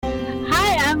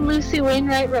I'm Lucy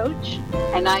Wainwright Roche.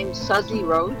 And I'm Suzzy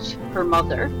Roche, her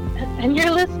mother. And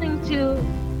you're listening to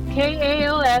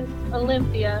KAOS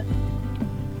Olympia,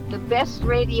 the best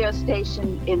radio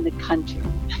station in the country.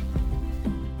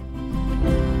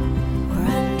 We're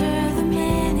under the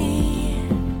many,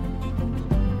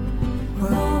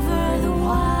 we're over the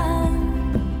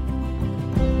one.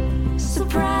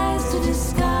 Surprised to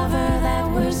discover that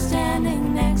we're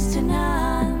standing next to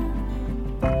none.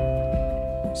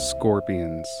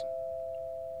 Scorpions,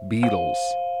 beetles,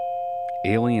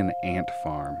 alien ant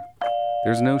farm.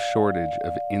 There's no shortage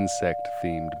of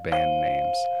insect-themed band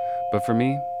names, but for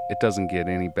me, it doesn't get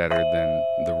any better than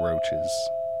the Roches.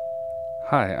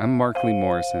 Hi, I'm Mark Lee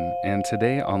Morrison, and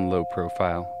today on Low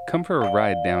Profile, come for a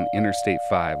ride down Interstate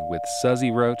 5 with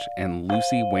Suzzy Roche and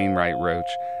Lucy Wainwright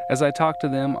Roche as I talk to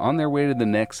them on their way to the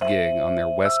next gig on their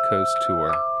West Coast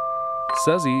tour.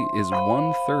 Suzzy is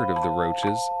 1/3 of the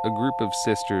Roches, a group of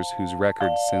sisters whose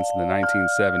records since the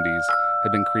 1970s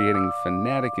have been creating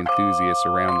fanatic enthusiasts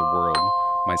around the world,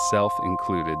 myself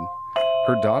included.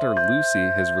 Her daughter Lucy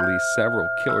has released several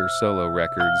killer solo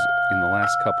records in the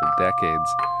last couple decades,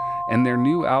 and their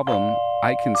new album,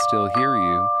 I Can Still Hear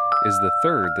You, is the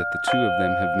third that the two of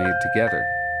them have made together.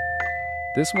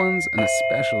 This one's an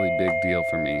especially big deal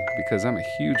for me because I'm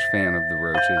a huge fan of the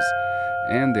Roches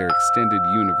and their extended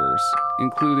universe,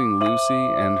 including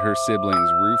Lucy and her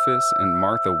siblings Rufus and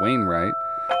Martha Wainwright,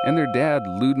 and their dad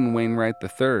Loudon Wainwright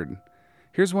III.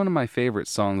 Here's one of my favorite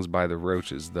songs by the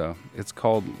Roches, though. It's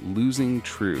called Losing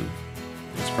True.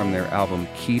 It's from their album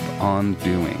Keep On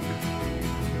Doing.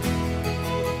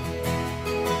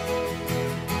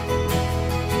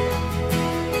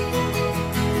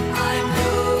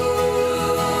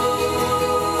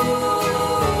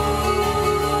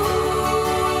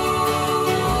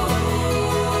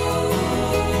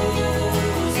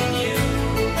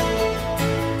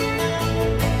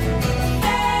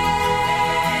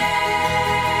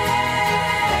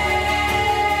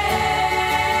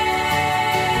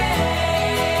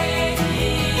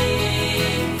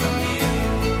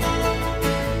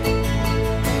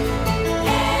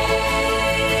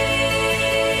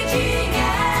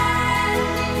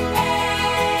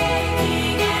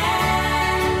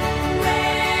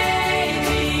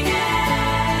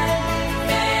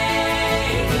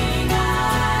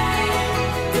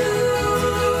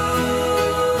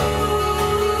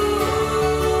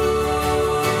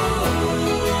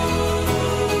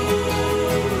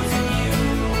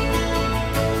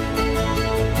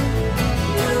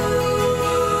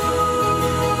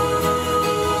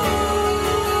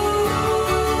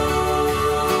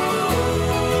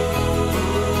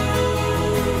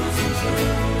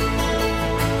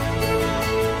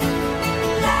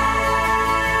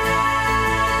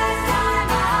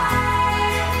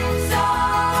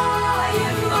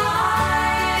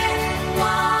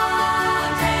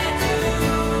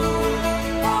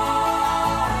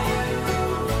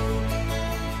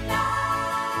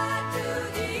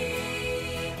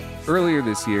 Earlier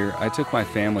this year, I took my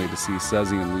family to see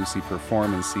Suzzy and Lucy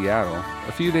perform in Seattle,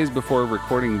 a few days before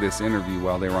recording this interview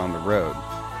while they were on the road.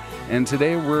 And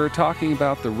today we're talking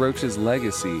about the Roches'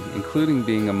 legacy, including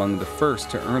being among the first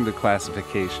to earn the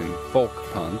classification folk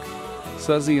punk,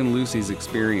 Suzzy and Lucy's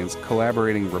experience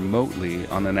collaborating remotely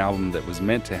on an album that was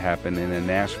meant to happen in a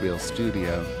Nashville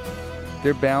studio,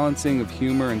 their balancing of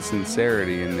humor and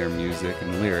sincerity in their music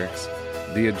and lyrics,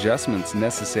 the adjustments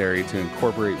necessary to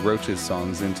incorporate Roche's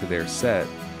songs into their set,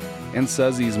 and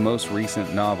Suzzy's most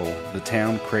recent novel, The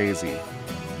Town Crazy.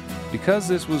 Because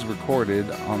this was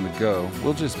recorded on the go,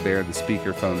 we'll just bear the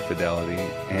speakerphone fidelity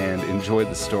and enjoy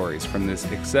the stories from this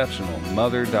exceptional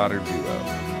mother-daughter duo.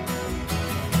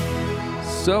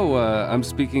 So, I'm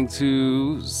speaking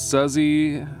to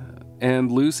Suzzy and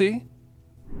Lucy?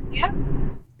 Yeah.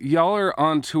 Y'all are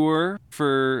on tour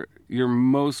for your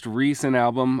most recent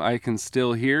album, I Can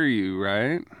Still Hear You,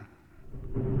 right?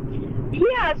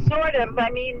 Yeah, sort of. I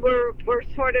mean, we're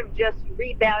sort of just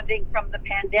rebounding from the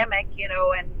pandemic,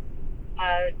 and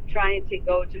trying to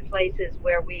go to places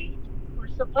where we We're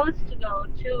supposed to go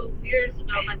 2 years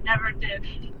ago, but never did.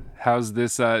 How's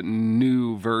this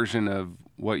new version of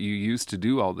what you used to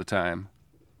do all the time?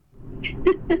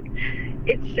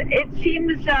 it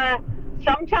seems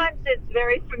sometimes it's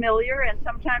very familiar and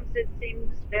sometimes it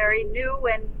seems very new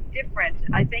and different.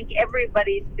 I think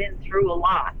everybody's been through a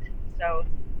lot. So,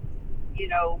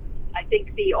 I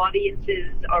think the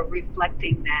audiences are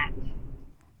reflecting that.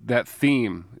 That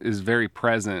theme is very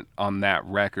present on that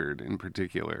record in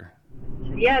particular.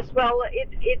 Yes, well, it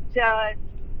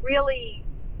really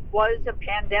was a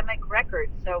pandemic record.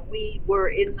 So we were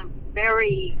in the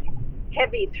very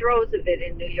heavy throes of it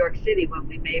in New York City when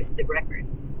we made the record.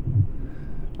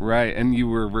 Right, and you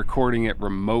were recording it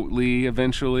remotely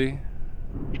eventually?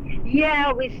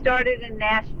 Yeah, we started in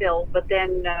Nashville, but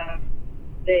then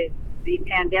the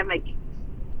pandemic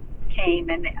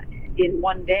came, and in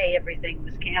one day everything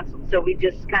was canceled. So we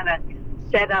just kind of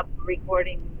set up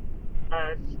recording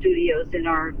studios in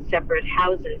our separate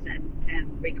houses and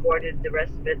recorded the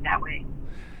rest of it that way.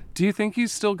 Do you think you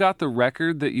still got the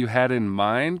record that you had in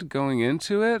mind going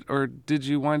into it, or did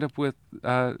you wind up with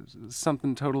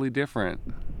something totally different?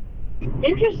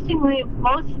 Interestingly,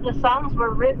 most of the songs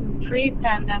were written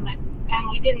pre-pandemic, and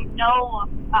we didn't know,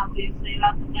 obviously,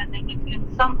 about the pandemic,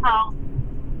 and somehow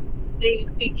they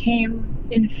became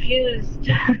infused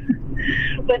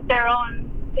with their own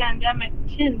pandemic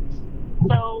tint.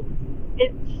 So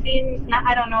it seems,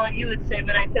 I don't know what you would say,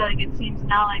 but I feel like it seems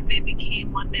now like they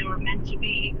became what they were meant to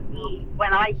be.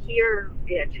 When I hear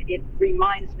it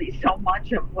reminds me so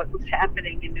much of what was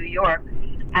happening in New York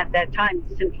at that time,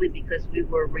 simply because we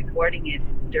were recording it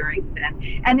during that.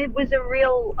 And it was a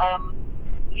real,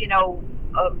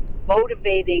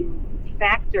 motivating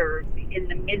factor in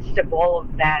the midst of all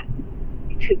of that.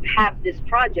 To have this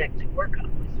project to work on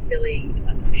was really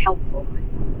helpful.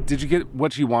 Did you get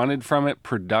what you wanted from it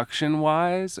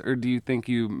production-wise, or do you think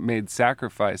you made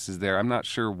sacrifices there? I'm not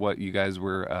sure what you guys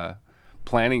were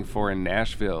planning for in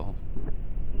Nashville.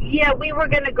 Yeah, we were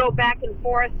going to go back and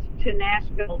forth to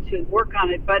Nashville to work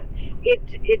on it, but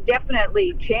it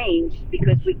definitely changed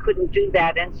because we couldn't do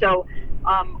that. And so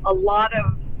I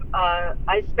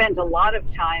spent a lot of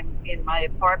time in my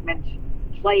apartment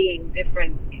playing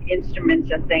different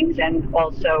instruments and things, and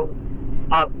also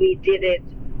we did it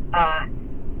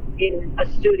in a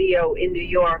studio in New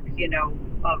York,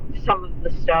 some of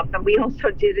the stuff, and we also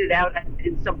did it out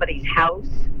in somebody's house.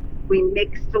 We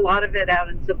mixed a lot of it out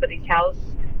in somebody's house.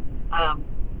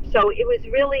 So it was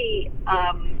really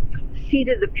seat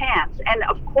of the pants. And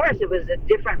of course it was a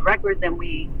different record than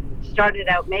we started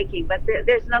out making, but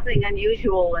there's nothing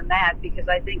unusual in that, because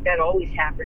I think that always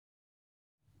happens.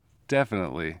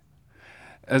 Definitely.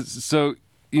 So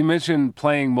you mentioned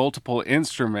playing multiple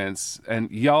instruments,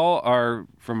 and y'all are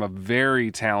from a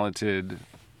very talented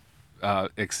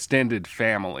extended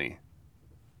family.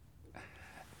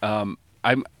 I'm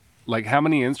like, how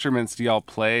many instruments do y'all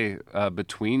play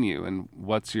between you, and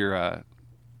what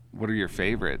are your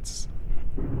favorites?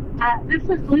 This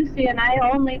is Lucy, and I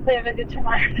only play the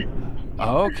guitar.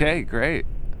 Oh, okay, great.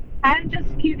 I'm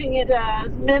just keeping it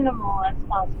as minimal as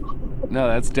possible. No,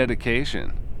 that's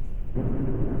dedication.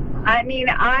 I mean,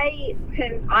 I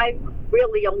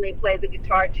really only play the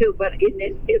guitar too, but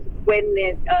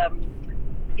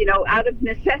out of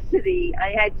necessity, I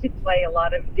had to play a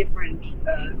lot of different,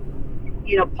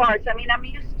 parts. I mean, I'm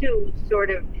used to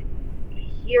sort of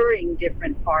hearing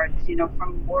different parts,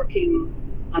 from working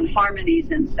on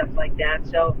harmonies and stuff like that.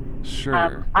 So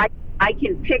sure. I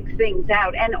can pick things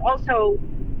out, and also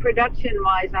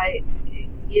production-wise, I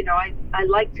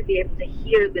like to be able to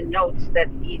hear the notes that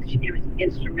each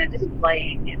instrument is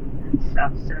playing and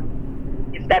stuff. So,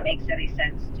 if that makes any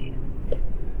sense to you.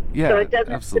 Yeah, so it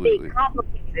doesn't absolutely. have to be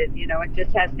complicated, it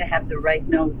just has to have the right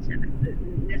notes.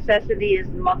 And necessity is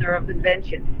the mother of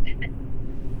invention.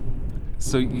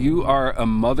 So you are a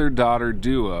mother-daughter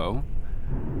duo,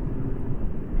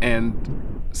 and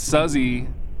Suzzy,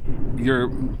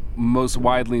 you're most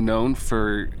widely known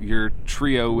for your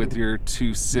trio with your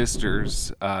two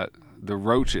sisters, the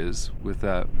Roches, with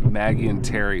Maggie and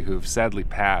Terry, who have sadly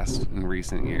passed in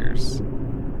recent years.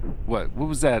 What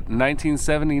was that,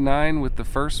 1979 with the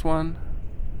first one?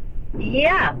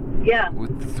 Yeah.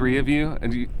 With the three of you?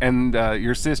 And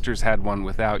your sisters had one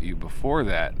without you before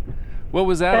that. What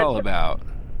was that all about?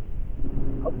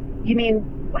 You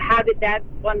mean, how did that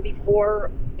one before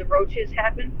the Roches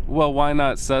happen? Well, why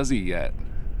not Suzzy yet?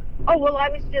 Oh, well, I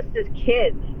was just a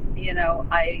kid.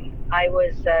 I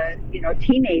was a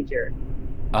teenager.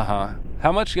 Uh-huh.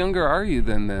 How much younger are you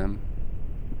than them?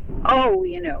 Oh,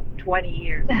 20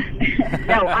 years.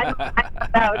 No, I'm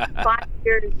about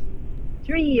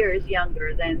 3 years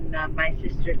younger than my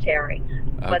sister Terry.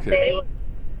 But Okay.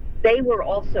 they were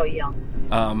also young.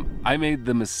 I made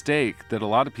the mistake that a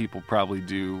lot of people probably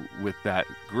do with that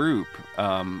group,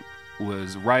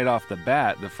 was right off the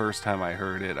bat, the first time I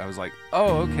heard it, I was like,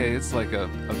 oh, okay, it's like a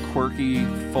quirky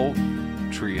folk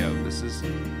trio. This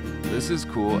is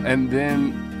cool. And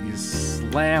then you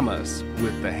slam us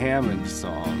with the Hammond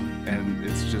song, and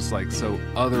it's just like so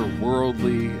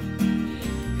otherworldly.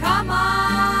 Come on,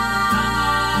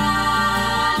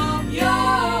 you're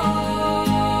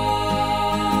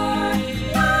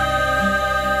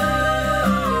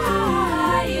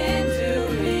lying to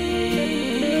me.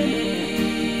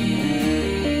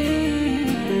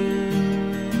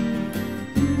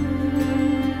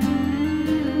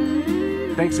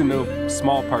 thanks in no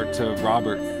small part to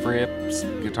Robert Fripp's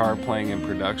guitar playing and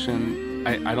production,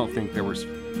 I don't think there was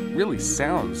really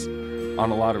sounds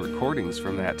on a lot of recordings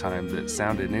from that time that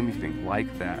sounded anything like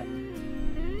that.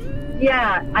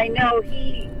 Yeah, I know.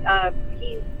 He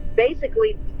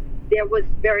basically, there was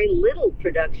very little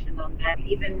production on that.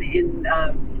 Even in,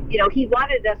 he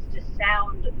wanted us to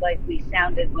sound like we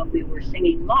sounded when we were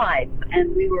singing live,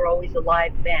 and we were always a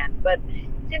live band. But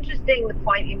it's interesting the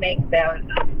point you make about,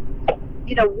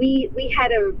 we had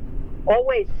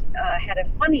always had a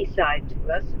funny side to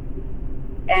us,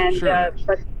 and Sure.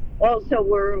 but also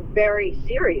we're very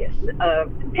serious.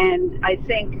 And I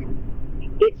think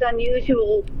it's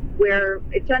unusual for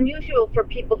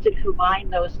people to combine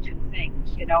those two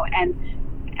things, and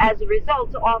as a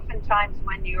result, oftentimes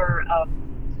when you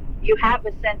have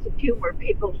a sense of humor,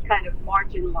 people kind of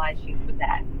marginalize you for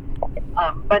that.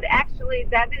 But actually,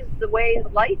 that is the way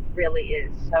life really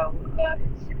is. So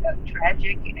it's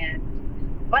tragic and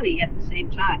funny at the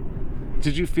same time.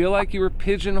 Did you feel like you were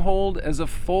pigeonholed as a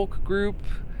folk group?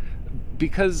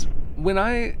 Because when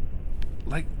I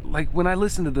when I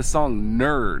listen to the song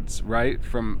Nerds, right,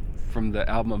 from the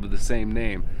album of the same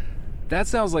name, that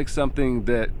sounds like something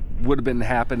that would have been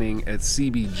happening at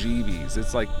CBGB's.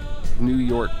 It's like New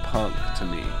York punk to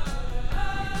me.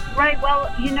 Right. Well,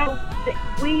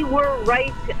 we were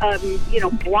right,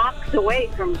 blocks away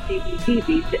from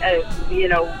CBGB's.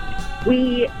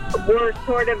 We were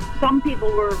sort of, some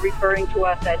people were referring to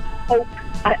us as folk,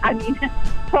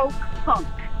 folk punk.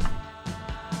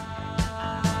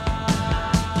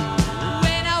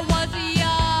 When I was a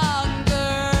young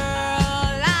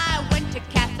girl, I went to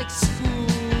Catholic school,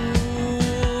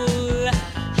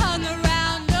 hung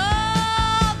around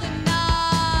all the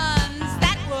nuns,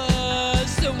 that was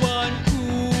so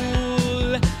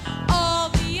uncool. All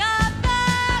the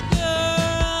other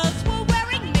girls were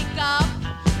wearing makeup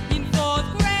in 4th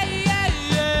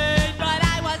grade, but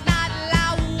I was not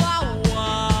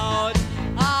allowed.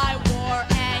 I wore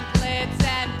anklets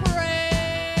and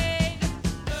prayed.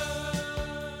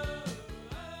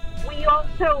 We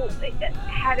also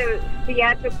had a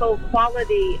theatrical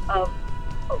quality of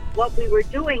what we were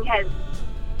doing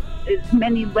is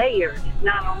many layers,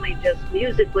 not only just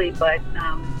musically, but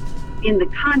in the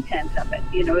content of it.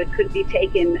 It could be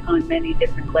taken on many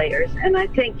different layers. And I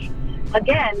think,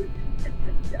 again,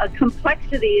 a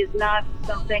complexity is not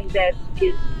something that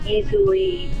is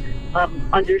easily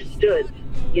understood,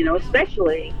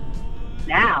 especially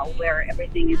now where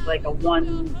everything is like a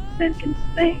one sentence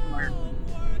thing, or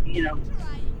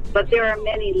but there are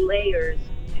many layers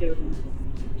to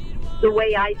the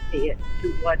way I see it,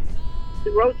 to what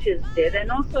the Roches did, and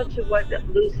also to what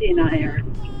Lucy and I are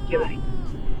doing.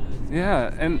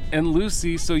 Yeah, and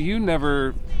Lucy, so you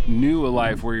never knew a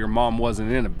life where your mom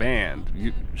wasn't in a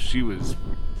band. She was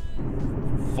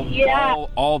Yeah.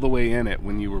 all the way in it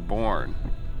when you were born.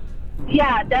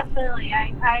 Yeah, definitely.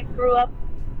 I grew up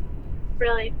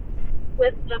really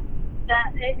with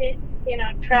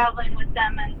traveling with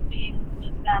them and being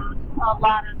with them a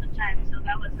lot of the time. So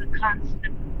that was a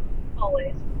constant,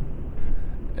 always.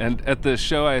 And at the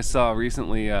show I saw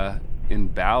recently in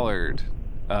Ballard,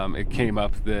 it came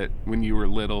up that when you were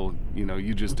little,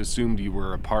 you just assumed you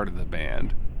were a part of the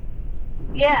band.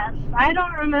 Yes, I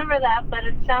don't remember that, but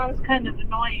it sounds kind of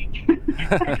annoying.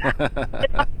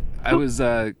 I was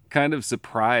kind of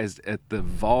surprised at the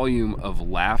volume of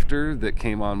laughter that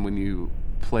came on when you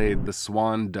played the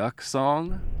Swan Duck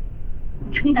song.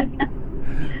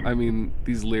 I mean,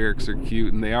 these lyrics are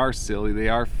cute and they are silly, they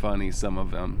are funny, some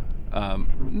of them.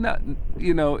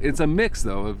 It's a mix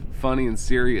though of funny and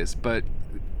serious, but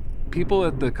people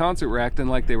at the concert were acting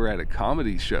like they were at a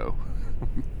comedy show.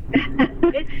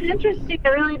 It's interesting. It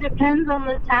really depends on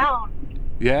the town.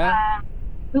 Yeah?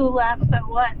 Who laughs at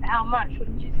what, how much,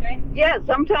 wouldn't you say? Yeah,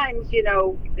 sometimes, You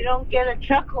don't get a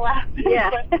chuckle out of it.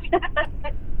 Yeah.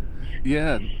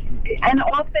 Yeah. And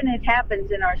often it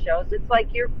happens in our shows. It's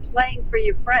like you're playing for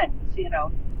your friends,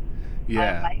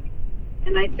 Yeah.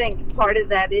 And I think part of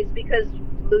that is because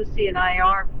Lucy and I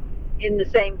are in the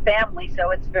same family,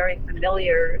 so it's very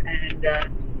familiar, and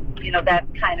that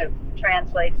kind of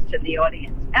translates to the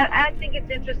audience. And I think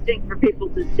it's interesting for people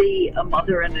to see a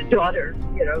mother and a daughter,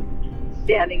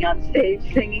 standing on stage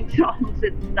singing songs.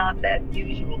 It's not that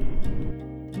usual.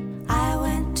 I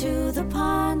went to the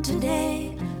pond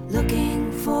today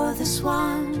looking for the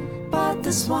swan, but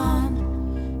the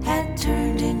swan had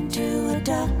turned into a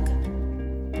duck.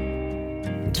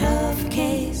 Tough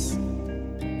case,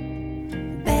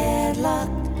 bad luck.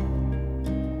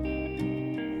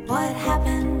 What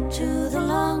happened to the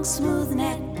long smooth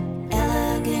neck,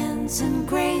 elegance and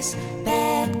grace?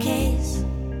 Bad case,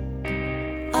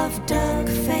 of duck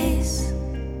face.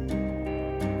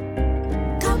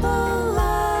 Couple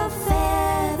of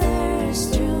feathers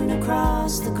strewn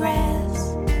across the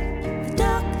grass. The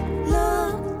duck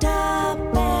looked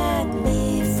up at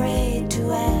me, afraid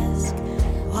to ask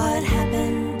what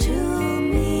happened to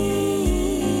me.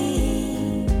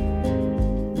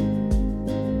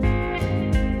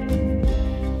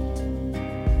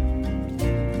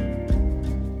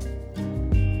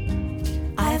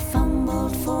 I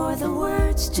fumbled for the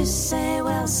words to say,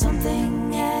 well,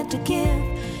 something had to give.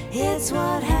 It's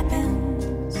what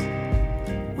happens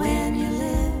when you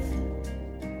live.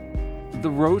 The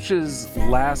Roche's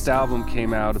last album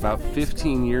came out about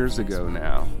 15 years ago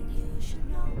now.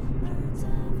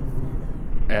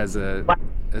 As a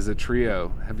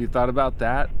trio, have you thought about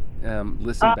that?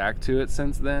 Listened back to it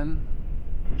since then?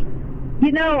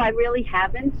 You know, I really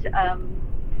haven't.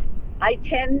 I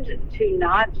tend to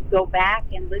not go back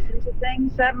and listen to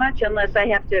things that much unless I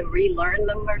have to relearn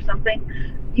them or something.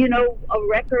 You know, a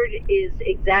record is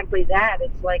exactly that.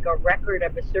 It's like a record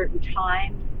of a certain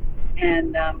time.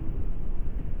 And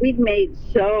we've made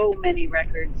so many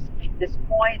records at this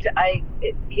point.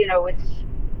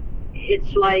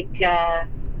 It's like,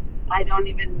 I don't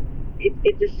even,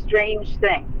 it's a strange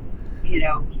thing, you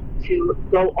know, to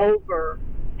go over.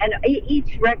 And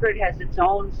each record has its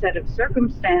own set of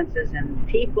circumstances and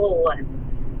people, and,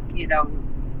 you know,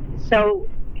 so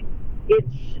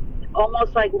it's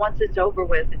almost like once it's over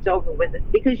with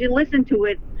it. Because you listen to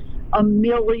it a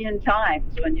million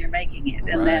times when you're making it.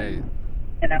 And then,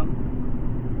 you know,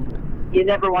 you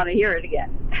never want to hear it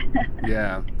again.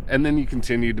 Yeah. And then you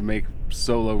continued to make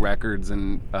solo records,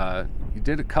 and you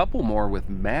did a couple more with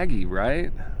Maggie,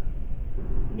 right?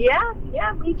 Yeah,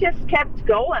 we just kept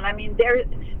going. I mean,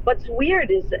 what's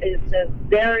weird is it's a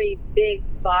very big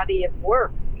body of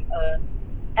work.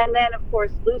 And then, of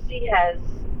course, Lucy has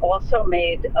also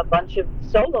made a bunch of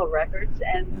solo records.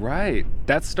 And right.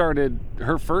 That started,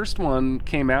 her first one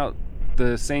came out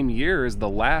the same year as the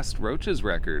last Roche's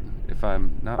record, if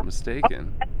I'm not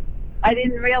mistaken. I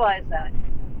didn't realize that.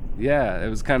 Yeah, it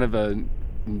was kind of a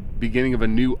beginning of a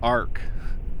new arc,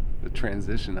 the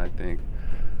transition, I think.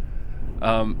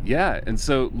 Yeah, and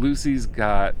so Lucy's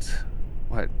got,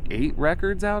 8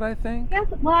 records out, I think? Yes,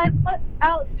 well, I put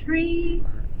out 3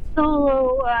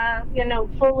 solo,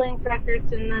 full-length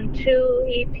records, and then 2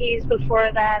 EPs before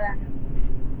that, and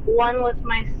 1 with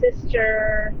my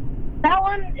sister. That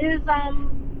one is,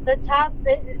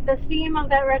 the theme of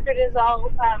that record is all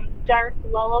dark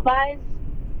lullabies.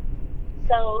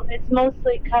 So it's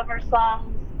mostly cover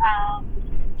songs,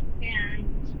 and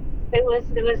it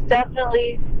was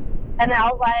definitely an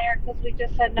outlier because we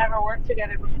just had never worked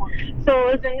together before. So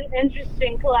it was an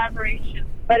interesting collaboration.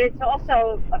 But it's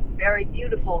also a very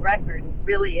beautiful record. It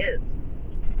really is.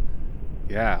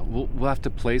 Yeah, we'll have to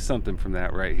play something from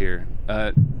that right here.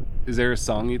 Is there a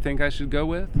song you think I should go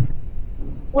with?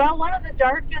 Well, one of the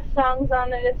darkest songs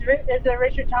on it is a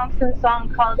Richard Thompson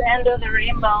song called End of the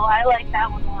Rainbow. I like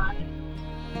that one a lot.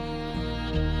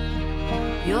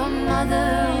 Your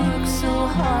mother works so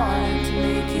hard to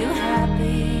make you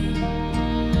happy,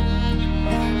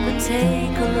 but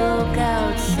take a look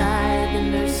outside the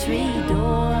nursery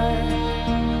door.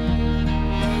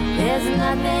 There's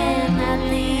nothing at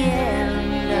the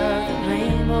end of the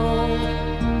rainbow.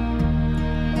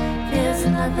 There's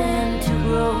nothing to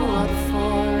grow up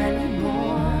for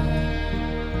anymore.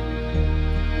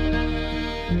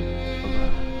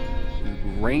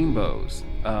 Rainbows.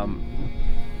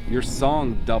 Your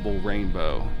song Double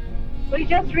Rainbow. We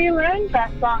just relearned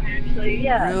that song, actually,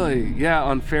 yeah. Really? Yeah,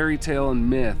 on Fairy Tale and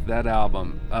Myth, that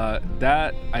album.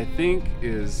 That, I think,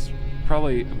 is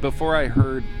probably, before I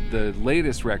heard the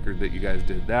latest record that you guys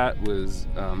did, that was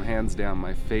hands down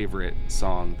my favorite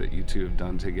song that you two have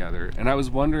done together. And I was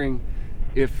wondering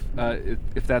if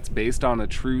that's based on a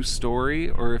true story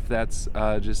or if that's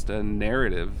just a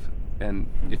narrative, and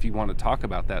if you want to talk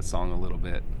about that song a little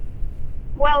bit.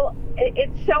 Well,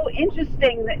 it's so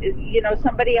interesting that, you know,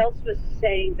 somebody else was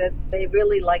saying that they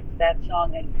really liked that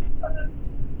song, and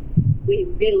we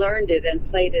relearned it and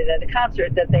played it at a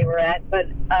concert that they were at. But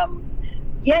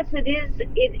yes, it is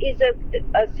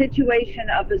a situation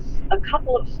of a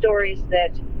couple of stories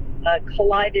that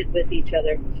collided with each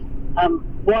other.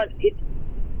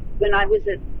 When I was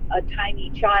a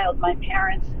tiny child, my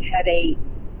parents had a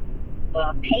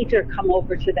painter come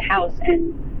over to the house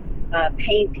and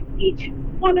paint each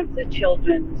one of the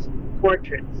children's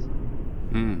portraits.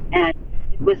 And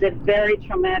it was a very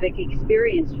traumatic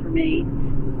experience for me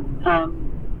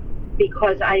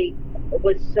because I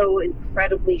was so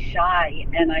incredibly shy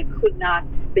and I could not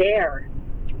bear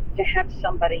to have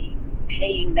somebody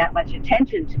paying that much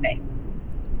attention to me.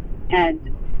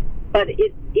 But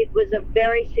it was a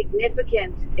very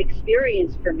significant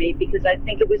experience for me because I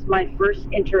think it was my first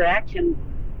interaction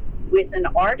with an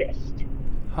artist.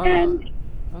 Huh. And,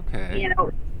 Okay.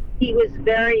 he was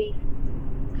very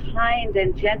kind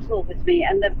and gentle with me.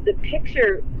 And the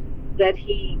picture that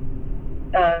he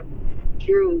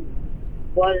drew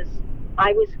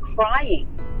I was crying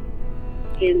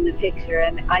in the picture,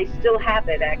 and I still have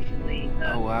it actually.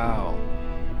 Oh, wow.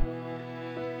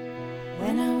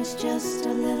 When I was just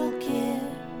a little kid,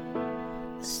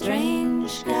 a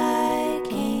strange guy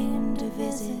came to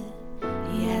visit.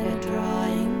 He had a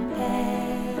drawing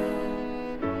pad.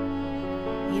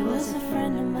 He was a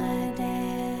friend of my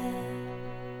dad.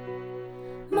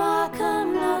 Ma,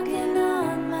 come knocking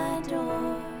on my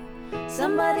door.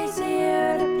 Somebody's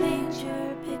here to paint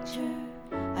your picture.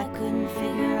 I couldn't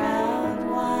figure out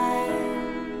why.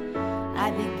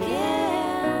 I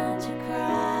began to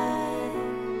cry.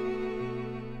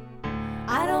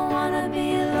 I don't wanna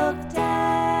be looked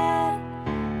at,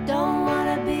 don't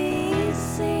wanna be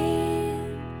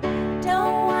seen,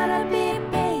 don't wanna be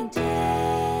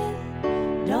painted,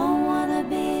 don't wanna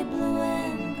be blue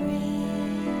and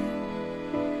green,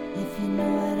 if you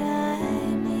know what I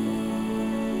mean.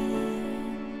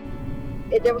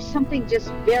 There was something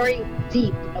just very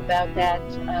deep about that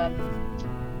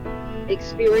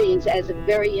experience as a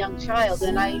very young child,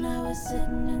 and I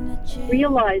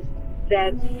realized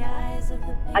that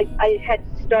I had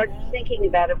started thinking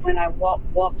about it when I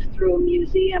walked through a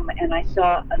museum and I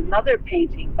saw another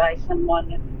painting by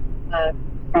someone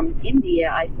from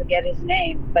India. I forget his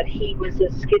name, but he was a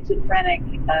schizophrenic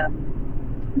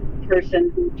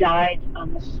person who died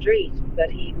on the street,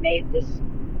 but he made this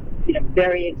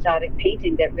very exotic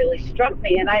painting that really struck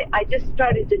me. And I just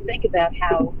started to think about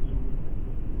how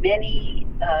many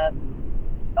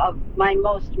of my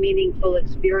most meaningful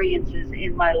experiences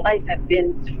in my life have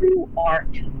been through art,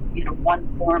 one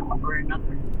form or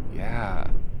another. Yeah.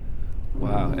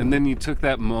 Wow. And then you took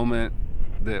that moment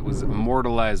that was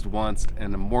immortalized once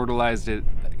and immortalized it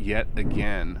yet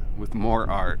again with more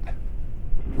art.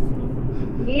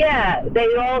 Yeah,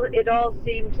 it all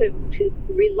seemed to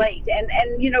relate, and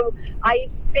I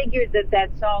figured that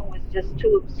song was just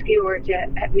too obscure to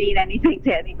mean anything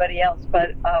to anybody else,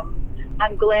 but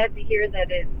I'm glad to hear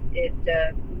that it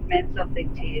meant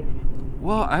something to you.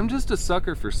 Well, I'm just a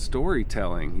sucker for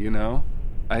storytelling,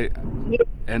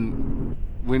 and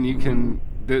when you can,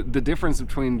 the difference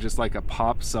between just like a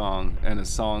pop song and a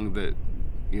song that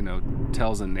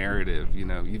tells a narrative,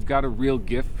 you've got a real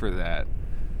gift for that.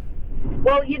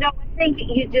 Well, I think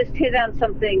you just hit on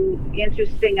something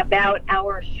interesting about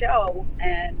our show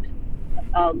and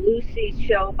Lucy's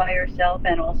show by herself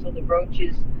and also the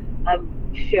Roche's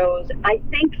shows. I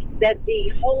think that the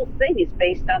whole thing is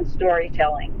based on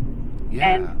storytelling.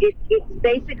 Yeah. And it's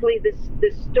basically the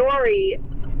story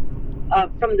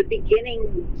from the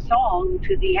beginning song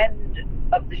to the end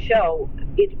of the show.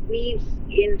 It weaves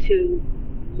into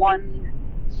one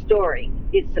story.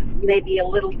 It's maybe a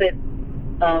little bit...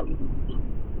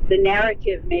 the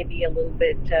narrative may be a little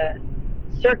bit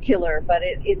circular, but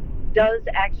it does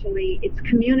actually, it's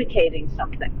communicating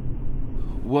something.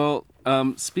 Well,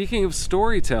 speaking of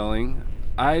storytelling,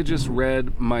 I just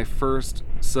read my first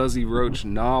Suzzy Roche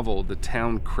novel, The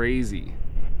Town Crazy.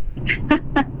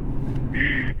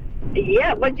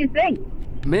 Yeah, what'd you think?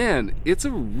 Man, it's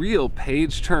a real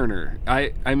page turner.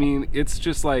 I mean, it's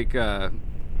just like...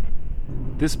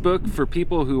 this book, for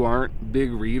people who aren't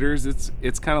big readers,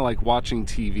 it's kind of like watching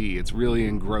TV. It's really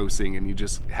engrossing, and you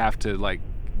just have to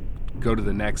go to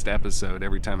the next episode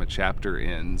every time a chapter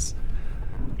ends.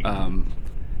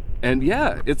 And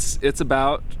yeah, it's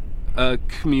about a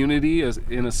community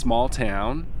in a small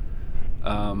town.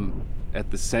 At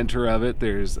the center of it,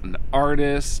 there's an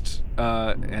artist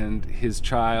and his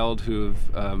child who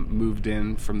have moved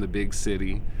in from the big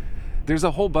city. There's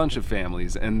a whole bunch of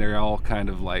families, and they're all kind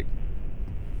of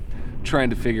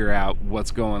trying to figure out what's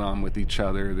going on with each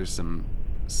other. There's some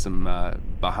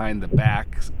behind the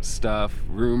back stuff,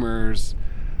 rumors,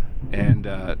 and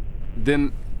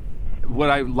then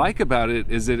what I like about it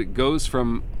is that it goes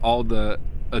from all the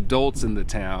adults in the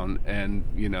town and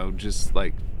just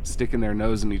sticking their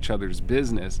nose in each other's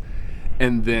business,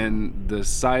 and then the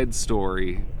side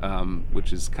story,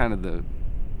 which is kind of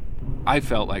I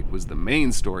felt like was the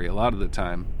main story a lot of the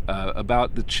time,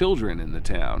 about the children in the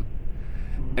town.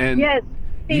 And yes,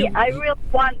 I really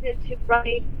wanted to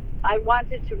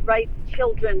write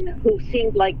children who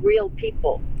seemed like real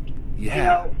people.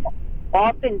 Yeah.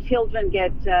 Often children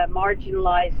get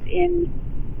marginalized in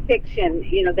fiction.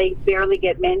 They barely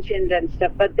get mentioned and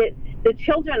stuff. But the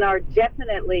children are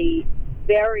definitely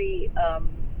very,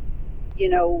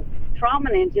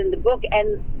 prominent in the book.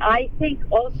 And I think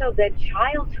also that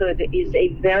childhood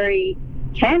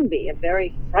can be a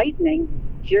very frightening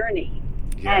journey.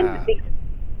 Yeah. And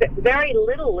very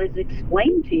little is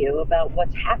explained to you about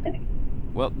what's happening.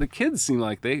 Well, the kids seem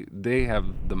like they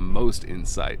have the most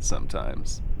insight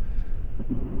sometimes.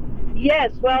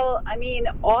 Yes, well, I mean,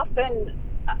 often,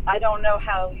 I don't know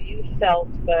how you felt,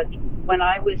 but when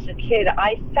I was a kid,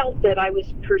 I felt that I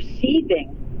was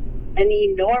perceiving an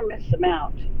enormous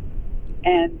amount,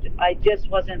 and I just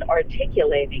wasn't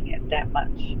articulating it that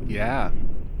much. Yeah.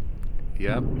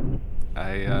 Yep.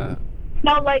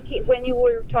 Now, like when you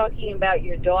were talking about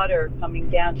your daughter coming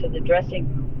down to the dressing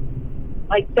room,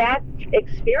 like that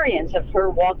experience of her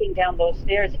walking down those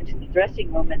stairs into the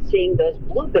dressing room and seeing those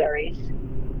blueberries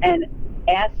and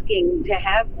asking to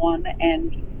have one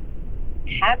and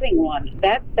having one,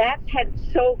 that had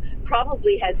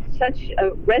probably had such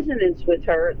a resonance with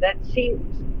her that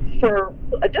seemed for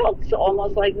adults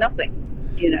almost like nothing,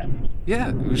 you know.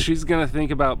 Yeah, she's gonna think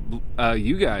about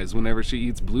you guys whenever she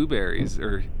eats blueberries,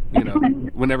 or you know,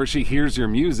 whenever she hears your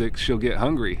music, she'll get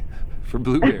hungry for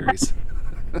blueberries.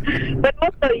 But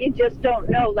also, you just don't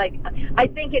know. Like, I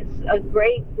think it's a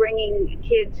great bringing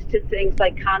kids to things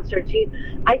like concerts.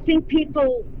 I think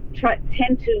people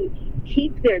tend to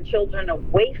keep their children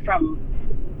away from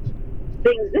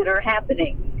things that are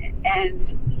happening,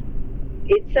 and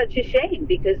it's such a shame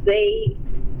because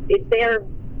if they're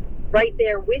right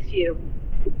there with you,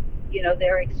 you know,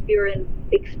 they're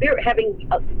having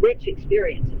rich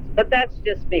experiences. But that's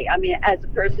just me. I mean, as a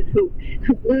person who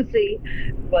Lucy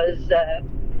was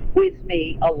with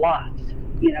me a lot,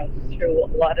 you know, through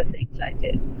a lot of things I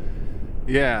did.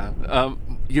 Yeah.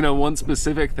 You know, one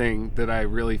specific thing that I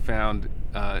really found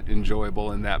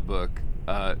enjoyable in that book,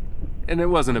 and it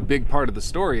wasn't a big part of the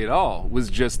story at all, was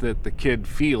just that the kid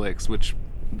Felix, which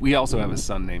we also have a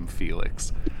son named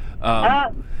Felix,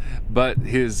 but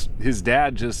his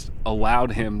dad just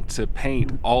allowed him to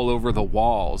paint all over the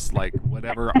walls, like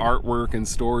whatever artwork and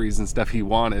stories and stuff he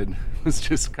wanted was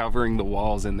just covering the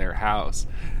walls in their house.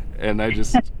 And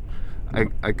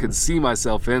I could see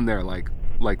myself in there, like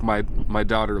my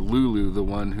daughter Lulu, the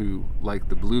one who liked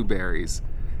the blueberries.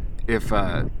 If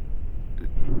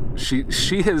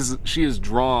she has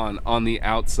drawn on the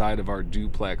outside of our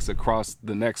duplex across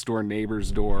the next door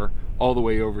neighbor's door all the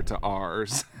way over to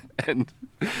ours, and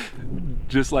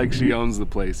just like she owns the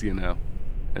place, you know.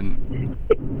 And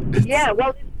yeah,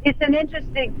 well, it's an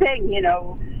interesting thing, you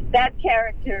know. That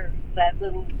character, that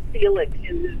little Felix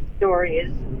in the story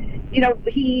is, you know,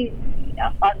 he,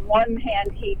 on one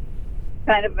hand, he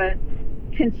kind of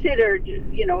considered,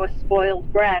 you know, a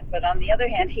spoiled brat, but on the other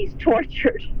hand, he's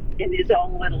tortured in his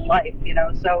own little life, you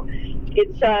know, so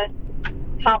it's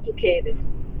complicated.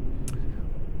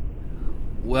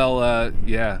 Well,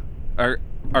 yeah.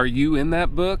 Are you in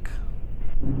that book?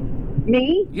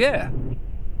 Me? Yeah.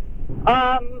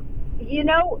 You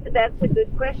know, that's a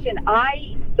good question.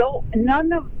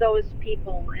 None of those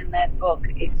people in that book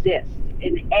exist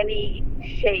in any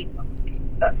shape.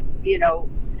 You know,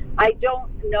 I don't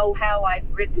know how I've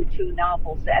written 2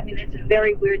 novels. I mean, it's a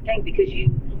very weird thing because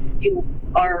you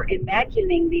are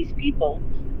imagining these people.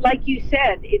 Like you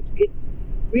said, it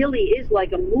really is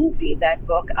like a movie, that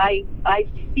book. I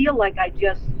feel like I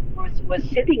just was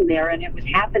sitting there and it was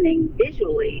happening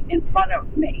visually in front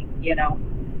of me, you know.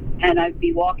 And I'd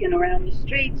be walking around the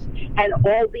streets, and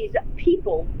all these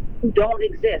people who don't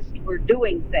exist were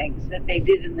doing things that they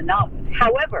did in the novel.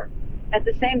 However, at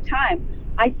the same time,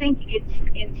 I think it's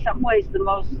in some ways the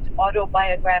most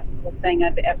autobiographical thing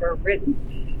I've ever written.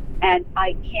 And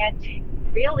I can't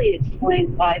really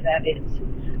explain why that is.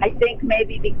 I think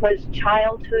maybe because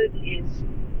childhood is,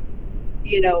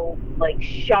 you know, like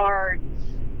shards.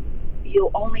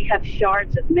 You only have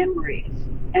shards of memories.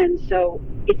 And so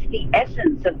it's the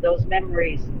essence of those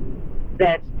memories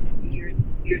that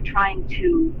you're trying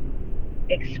to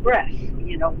express,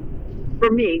 you know.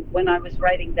 For me, when I was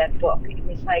writing that book, it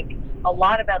was like a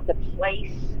lot about the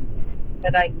place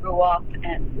that I grew up,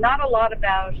 and not a lot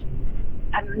about,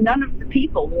 and none of the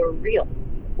people were real,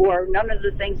 or none of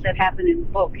the things that happened in the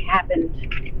book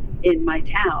happened in my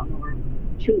town or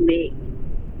to me.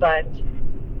 But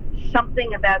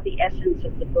something about the essence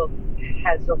of the book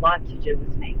has a lot to do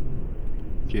with me.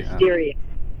 Yeah. Mysterious.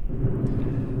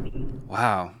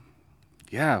 Wow.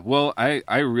 Yeah, well,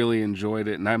 I really enjoyed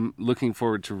it, and I'm looking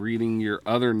forward to reading your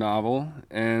other novel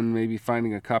and maybe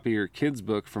finding a copy of your kids'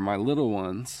 book for my little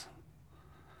ones.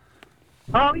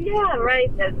 Oh, yeah, right,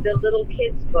 the little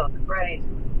kids' book, right.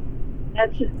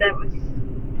 That was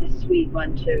a sweet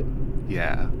one, too.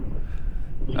 Yeah.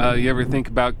 You ever think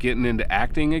about getting into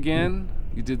acting again?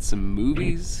 You did some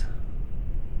movies?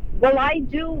 Well, I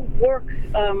do work,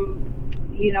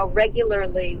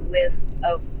 regularly with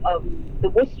the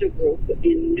Worcester Group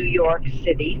in New York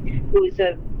City, who is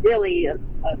a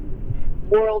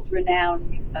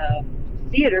world-renowned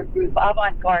theater group,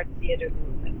 avant-garde theater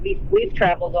group, and we've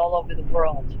traveled all over the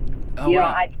world. Oh,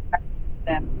 wow. I travel with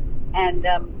them, and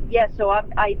so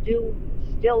I do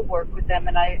still work with them,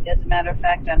 and as a matter of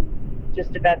fact, I'm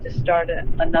just about to start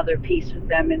another piece with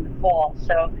them in the fall.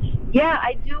 So, yeah,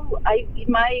 I do.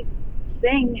 My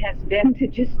thing has been to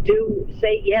just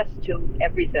say yes to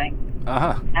everything.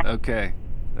 Okay,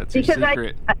 that's your because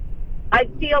secret. I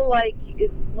feel like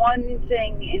one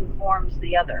thing informs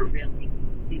the other, really,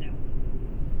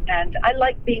 and I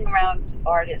like being around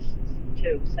artists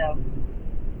too. So,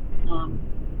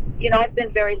 I've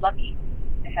been very lucky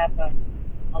to have a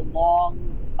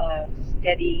long,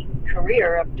 steady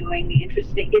career of doing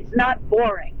interesting. It's not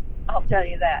boring, I'll tell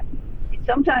you that.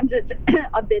 Sometimes it's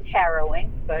a bit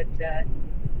harrowing, but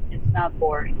it's not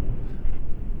boring.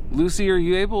 Lucy, are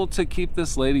you able to keep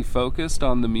this lady focused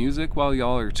on the music while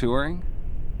y'all are touring?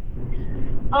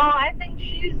 Oh, I think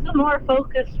she's the more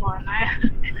focused one.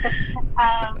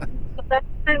 So that's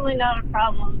certainly not a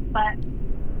problem, but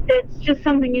it's just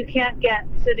something you can't get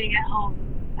sitting at home.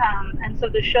 And so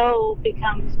the show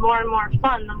becomes more and more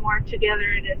fun the more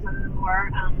together it is and the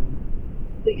more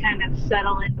we kind of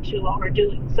settle into what we're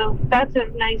doing. So that's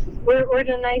we're in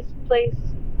a nice place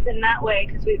in that way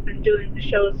because we've been doing the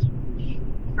shows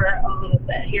for a little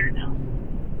bit here now.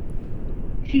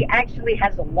 She actually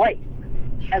has a life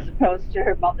as opposed to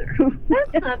her mother.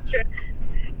 That's not true.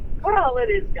 Well, it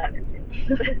is kind of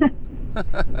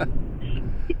true.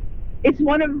 It's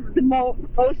one of the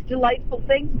most delightful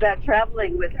things about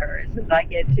traveling with her is that I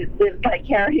get to live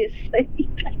vicariously.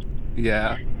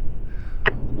 Yeah.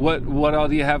 What all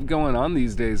do you have going on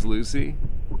these days, Lucy?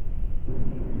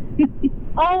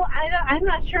 Oh, I'm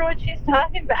not sure what she's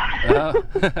talking about.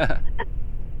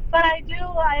 But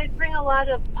I bring a lot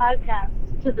of podcasts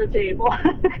to the table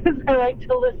because I like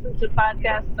to listen to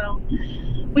podcasts. So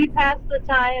we pass the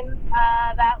time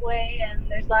that way, and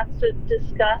there's lots to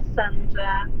discuss. And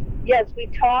yes, we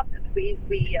talk. We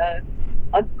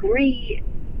agree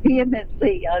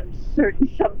vehemently on certain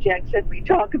subjects, and we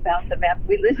talk about them. After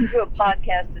we listen to a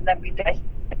podcast, and then we dissect.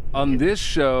 On this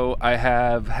show, I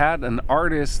have had an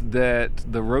artist that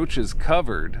the Roches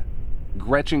covered,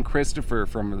 Gretchen Christopher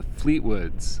from the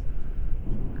Fleetwoods.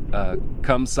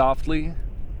 Come Softly.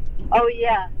 Oh,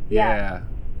 yeah. Yeah.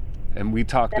 And we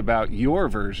talked about your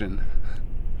version.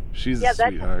 She's a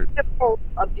sweetheart. That's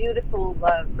a beautiful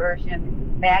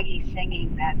version. Maggie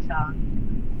singing that song.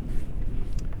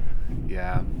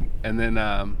 Yeah. And then,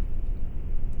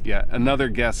 another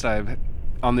guest I've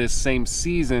on this same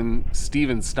season,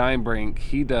 Steven Steinbrink,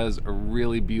 he does a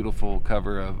really beautiful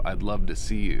cover of I'd Love to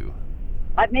See You.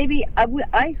 I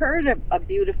heard a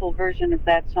beautiful version of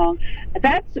that song.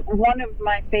 That's one of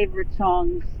my favorite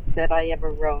songs that I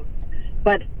ever wrote.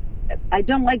 But I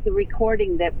don't like the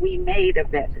recording that we made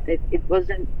of it. It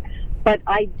wasn't, but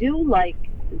I do like,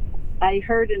 I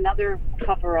heard another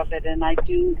cover of it, and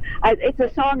it's a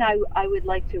song I would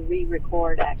like to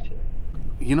re-record, actually.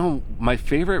 My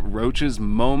favorite Roches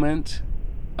moment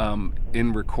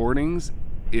in recordings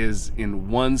is in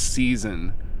one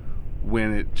season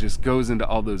when it just goes into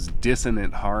all those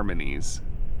dissonant harmonies.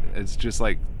 It's just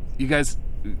like, you guys,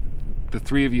 the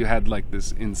three of you had like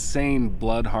this insane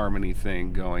blood harmony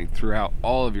thing going throughout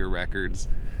all of your records,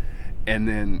 and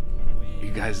then you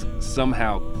guys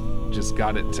somehow just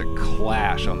got it to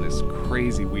clash on this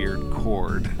crazy weird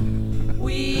chord.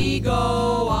 We go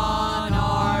on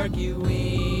arguing.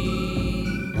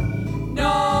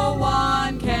 No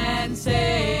one can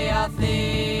say a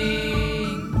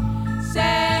thing.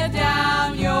 Set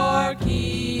down your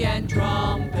key and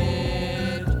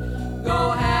trumpet.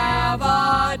 Go have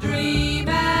a dream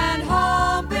and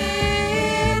hump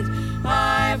it.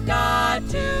 I've got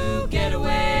to get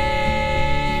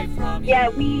away from you. Yeah,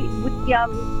 we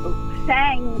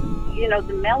sang,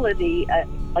 the melody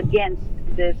against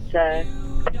this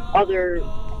other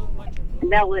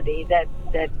melody that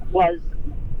was,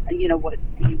 what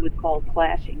you would call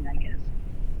clashing, I guess.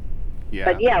 Yeah.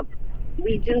 But yeah,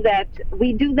 we do that.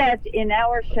 We do that in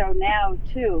our show now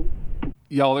too.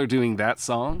 Y'all are doing that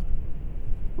song?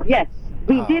 Yes,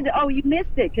 we did. Oh, you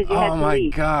missed it because you had to leave. Oh my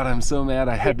God, I'm so mad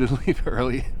I had to leave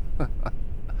early.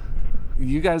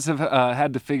 You guys have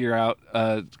had to figure out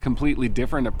a completely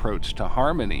different approach to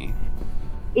harmony.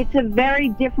 It's a very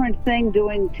different thing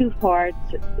doing two parts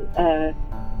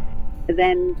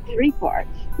than three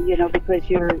parts, because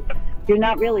you're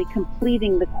not really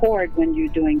completing the chord when you're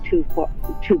doing two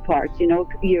parts,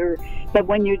 but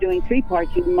when you're doing 3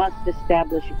 parts, you must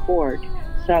establish a chord.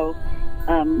 So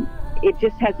it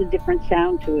just has a different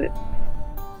sound to it.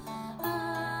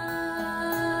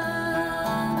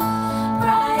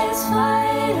 Prize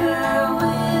fighter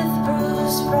with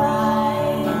Bruce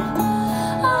Bright,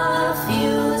 a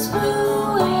fuse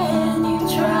blew when you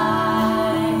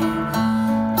tried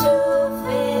to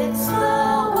fix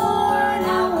the worn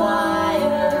out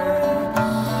wire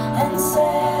and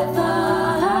set the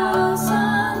house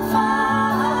on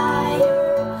fire.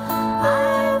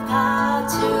 I've got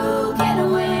to get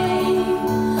away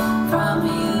from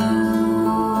you.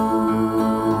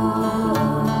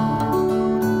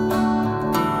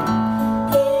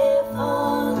 If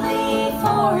only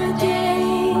for a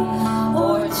day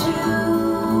or two.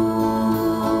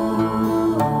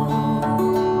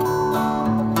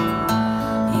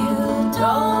 You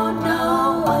don't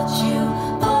know what you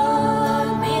put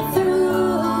me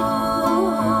through.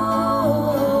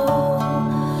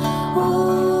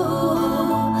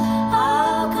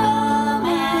 I'll come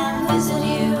and visit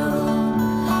you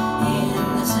in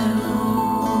the zoo.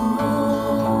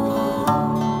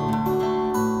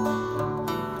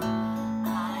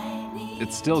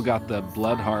 It's still got the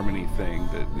blood harmony thing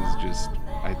that is just,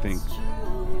 I think,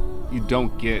 you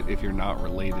don't get if you're not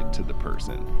related to the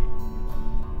person.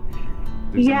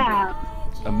 There's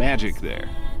a magic there.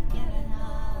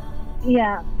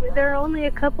 Yeah, there are only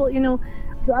a couple, a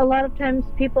lot of times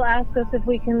people ask us if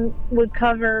we would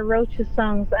cover Roche's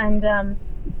songs, and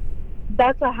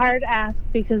that's a hard ask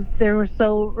because they were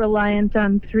so reliant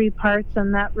on 3 parts,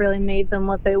 and that really made them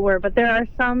what they were. But there are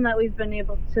some that we've been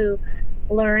able to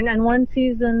learn, and One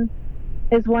Season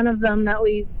is one of them that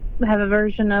we have a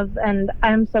version of, and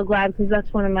I'm so glad because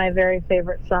that's one of my very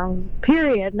favorite songs,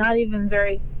 period. Not even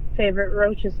very favorite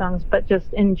Roche songs, but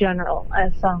just in general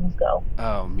as songs go.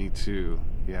 Oh, me too.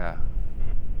 Yeah.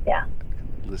 Yeah. I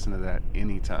can listen to that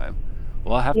anytime.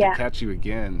 Well, I'll have to catch you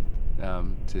again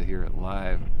to hear it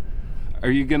live.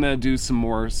 Are you going to do some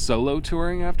more solo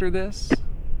touring after this?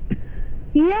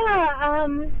 Yeah,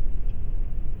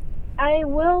 I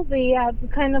will be. I'm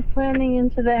kind of planning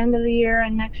into the end of the year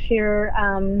and next year.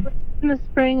 In the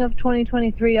spring of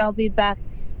 2023, I'll be back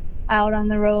out on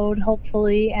the road,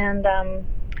 hopefully. And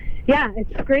yeah,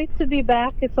 it's great to be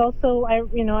back. It's also, I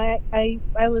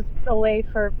was away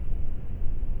for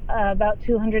about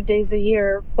 200 days a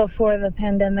year before the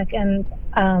pandemic, and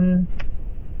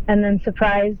then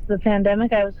surprised the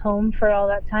pandemic. I was home for all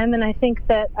that time, and I think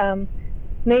that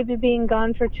maybe being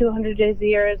gone for 200 days a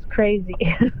year is crazy.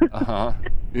 Uh-huh.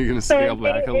 You're going to scale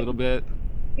back a little bit?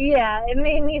 Yeah, it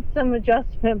may need some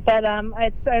adjustment, but I'm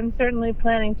certainly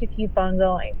planning to keep on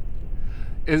going.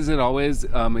 Is it always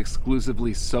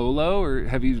exclusively solo, or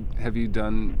have you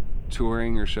done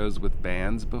touring or shows with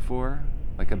bands before?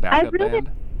 Like a backup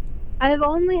band? I've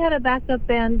only had a backup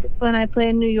band when I play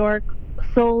in New York,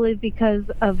 solely because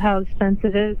of how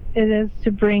expensive it is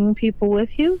to bring people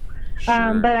with you.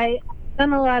 Sure. But I've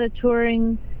done a lot of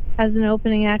touring as an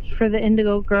opening act for the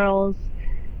Indigo Girls,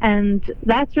 and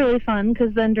that's really fun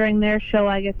because then during their show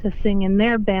I get to sing in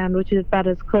their band, which is about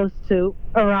as close to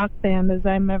a rock band as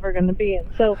I'm ever going to be in.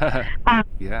 So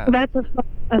yeah, that's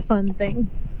a fun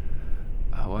thing.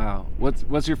 Oh wow,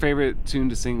 what's your favorite tune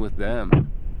to sing with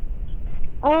them?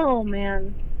 Oh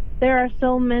man, there are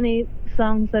so many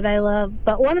songs that I love,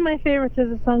 but one of my favorites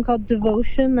is a song called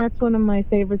Devotion. That's one of my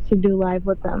favorites to do live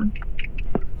with them.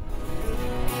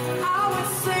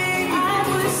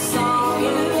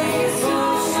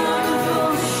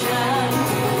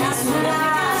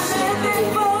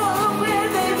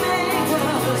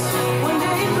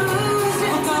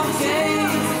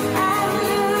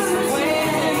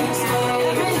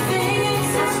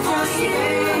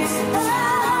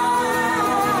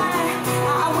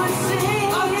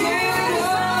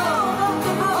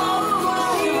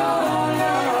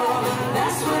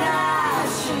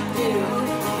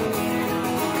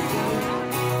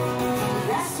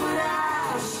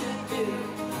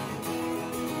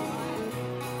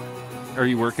 Are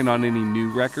you working on any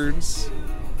new records?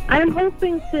 I'm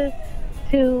hoping to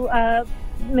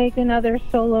make another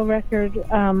solo record,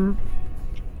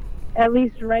 at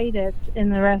least write it in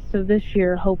the rest of this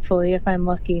year, hopefully, if I'm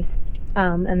lucky,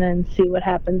 and then see what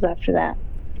happens after that.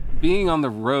 Being on the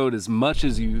road as much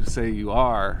as you say you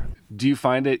are, do you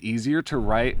find it easier to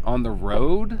write on the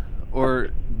road? Or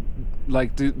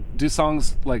like do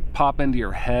songs like pop into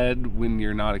your head when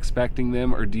you're not expecting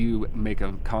them, or do you make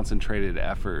a concentrated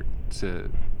effort to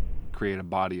create a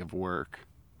body of work?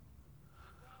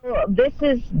 Well, this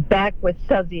is back with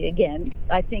Suzzy again.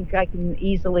 I think I can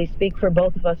easily speak for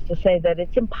both of us to say that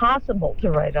it's impossible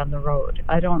to write on the road.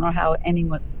 I don't know how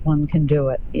anyone can do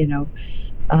it, you know.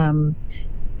 Um,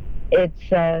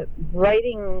 it's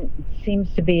writing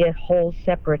seems to be a whole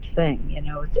separate thing, you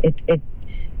know. It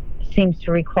seems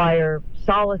to require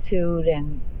solitude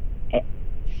and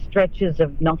stretches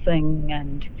of nothing,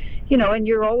 and you know, and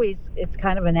you're always, it's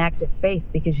kind of an act of faith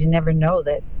because you never know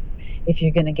that if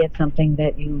you're going to get something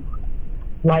that you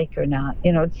like or not.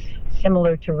 You know, it's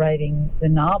similar to writing the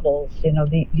novels. You know,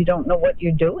 you don't know what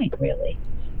you're doing really,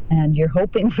 and you're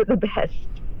hoping for the best.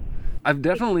 I've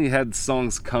definitely had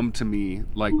songs come to me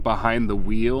like behind the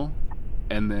wheel,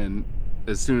 and then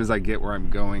as soon as I get where I'm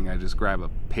going, I just grab a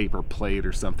paper plate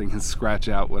or something and scratch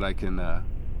out what I can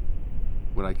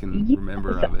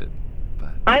remember of it.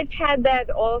 But I've had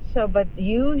that also, but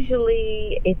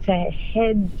usually it's a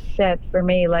headset for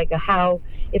me, like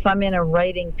if I'm in a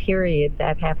writing period,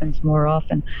 that happens more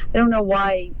often. I don't know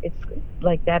why. It's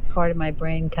like that part of my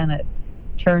brain kind of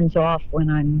turns off when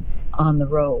I'm on the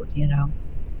road, you know.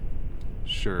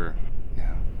 sure,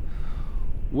 yeah.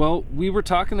 Well, we were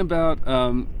talking about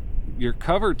your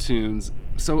cover tunes.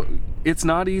 So It's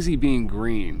Not Easy Being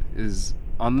Green is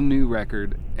on the new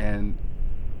record and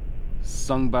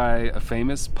sung by a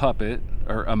famous puppet,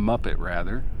 or a Muppet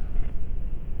rather.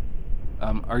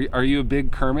 Are you a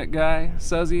big Kermit guy,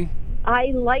 Suzzy?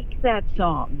 I like that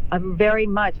song very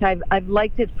much. I've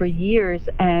liked it for years,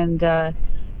 and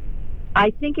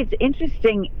I think it's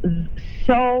interesting.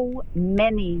 So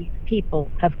many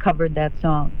people have covered that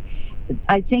song.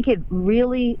 I think it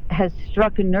really has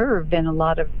struck a nerve in a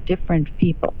lot of different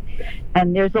people.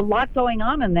 And there's a lot going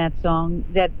on in that song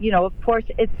that, you know, of course,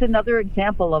 it's another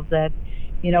example of that.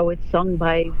 You know, it's sung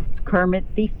by Kermit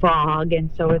the Frog, and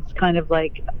so it's kind of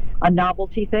like a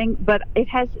novelty thing, but it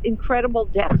has incredible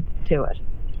depth to it.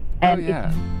 And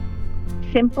it's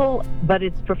simple, but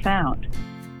it's profound.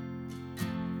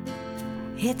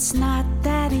 It's not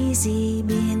that easy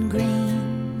being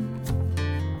green,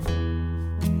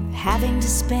 having to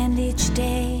spend each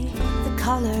day the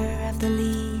color of the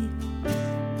leaves,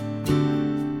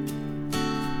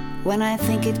 when I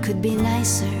think it could be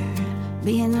nicer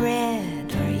being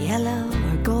red or yellow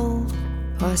or gold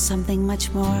or something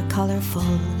much more colorful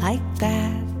like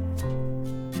that.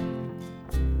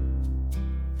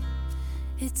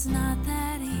 It's not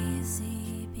that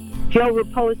easy being Joe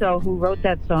Raposo, who wrote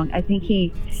that song, I think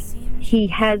he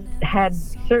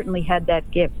certainly had that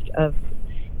gift of,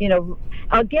 you know,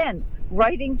 again,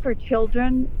 writing for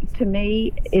children to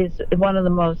me is one of the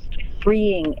most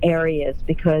freeing areas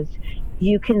because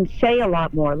you can say a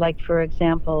lot more. Like, for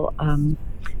example,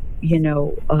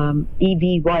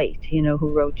 E.B. White, you know, who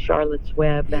wrote Charlotte's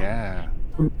Web. Yeah.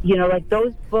 And, you know, like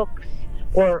those books,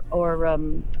 or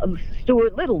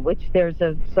Stuart Little, which there's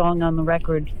a song on the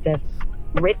record that's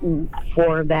written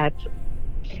for that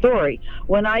story.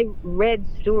 When I read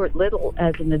Stuart Little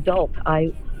as an adult,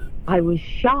 I was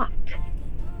shocked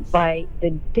by the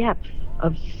depth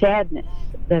of sadness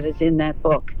that is in that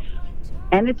book.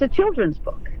 And it's a children's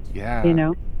book. Yeah. You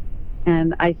know?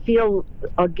 And I feel,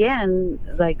 again,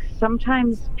 like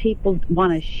sometimes people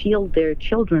want to shield their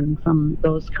children from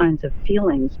those kinds of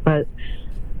feelings, but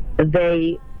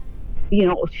they, you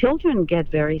know, children get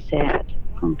very sad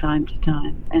from time to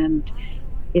time. And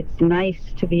it's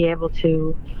nice to be able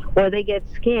to, or they get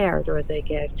scared, or they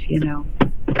get, you know,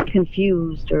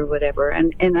 confused or whatever.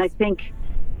 And I think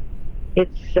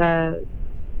it's a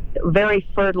very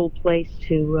fertile place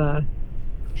to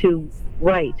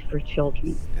write for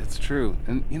children. It's true.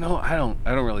 And you know, I don't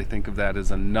really think of that as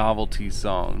a novelty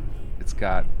song. It's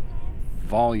got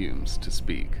volumes to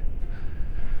speak.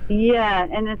 Yeah,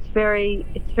 and it's very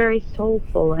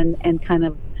soulful and kind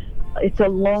of, it's a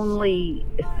lonely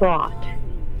thought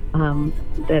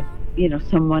that, you know,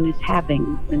 someone is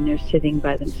having when they're sitting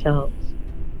by themselves.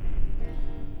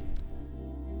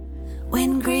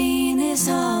 when green is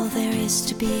all there is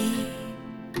to be.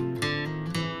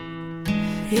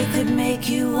 It could make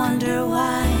you wonder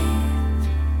why.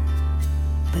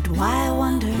 But why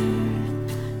wonder?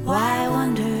 Why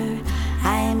wonder?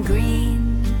 I am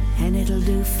green and it'll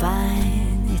do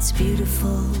fine. It's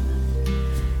beautiful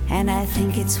and I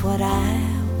think it's what I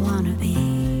wanna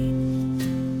be.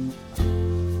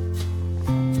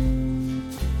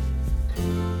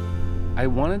 I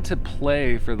wanted to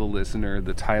play for the listener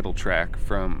the title track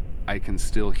from I Can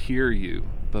Still Hear You,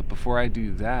 but before I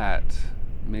do that,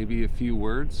 maybe a few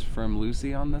words from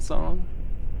Lucy on the song?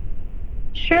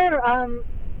 Sure.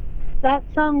 That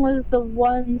song was the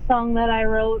one song that I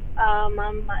wrote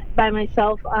by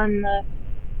myself on the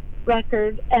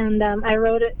record, and I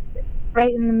wrote it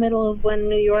right in the middle of when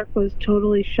New York was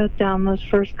totally shut down those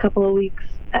first couple of weeks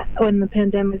when the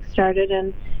pandemic started.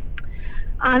 And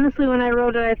honestly, when I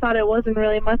wrote it, I thought it wasn't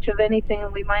really much of anything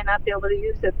and we might not be able to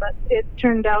use it, but it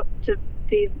turned out to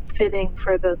be fitting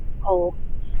for the whole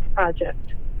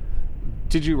project.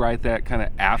 Did you write that kind of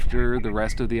after the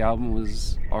rest of the album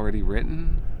was already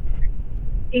written?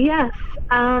 Yes.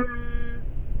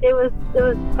 It was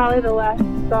probably the last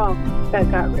song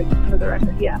that got written for the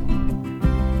record, yeah.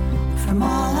 From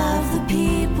all of the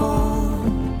people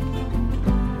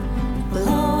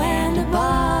below and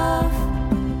above,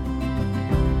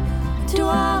 to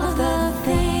all of the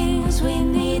things we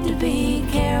need to be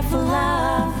careful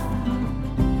of.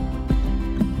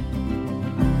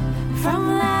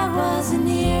 From that was a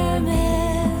near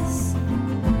miss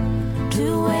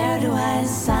to where do I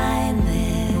sign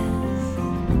this?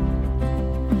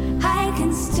 I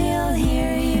can still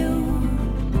hear you.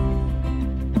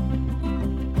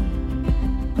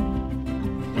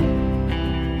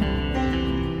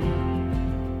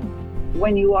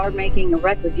 When you are making a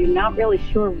record, you're not really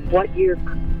sure what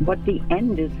the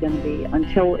end is going to be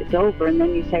until it's over, and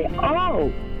then you say,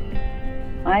 "Oh,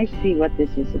 I see what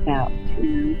this is about." You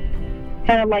know?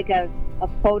 Kind of like a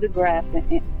photograph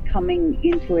coming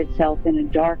into itself in a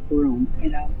dark room. You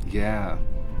know? Yeah.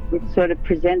 It sort of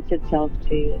presents itself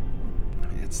to you.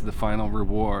 It's the final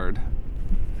reward.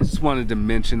 I just wanted to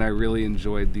mention I really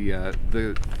enjoyed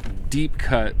the deep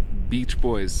cut Beach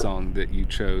Boys song that you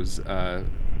chose,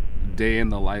 Day in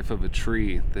the Life of a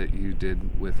Tree, that you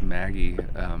did with Maggie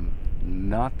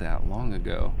not that long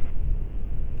ago.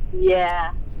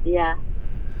 Yeah.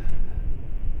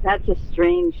 That's a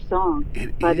strange song.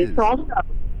 But it's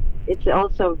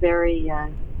also very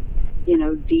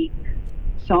deep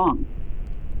song.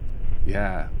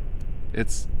 Yeah.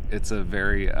 It's a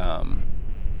very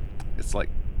it's like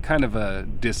kind of a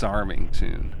disarming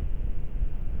tune.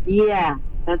 Yeah,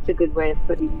 that's a good way of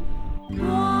putting it.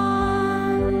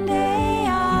 One day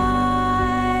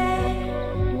I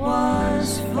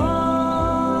was full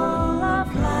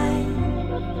of light.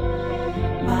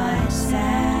 My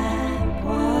sack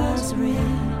was rich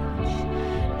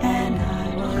and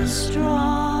I was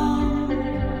strong.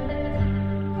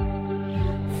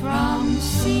 From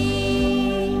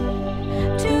sea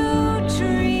to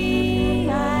tree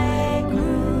I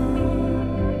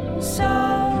grew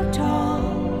so tall.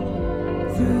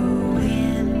 Through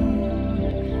wind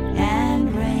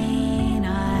and rain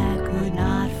I could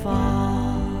not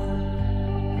fall.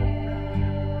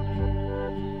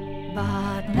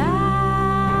 But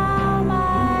now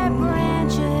my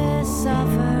branches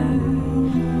suffer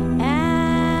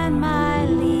and my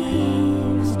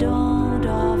leaves don't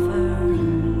offer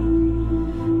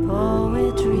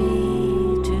poetry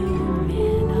to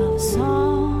men of song.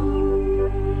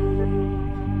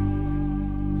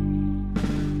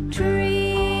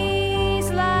 Trees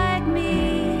like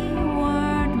me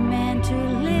weren't meant to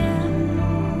live.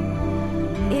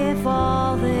 If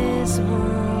all this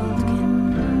world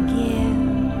can give,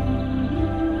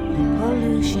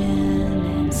 pollution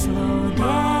and slow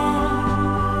death,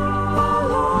 oh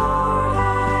Lord,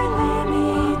 I lay me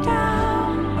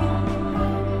down.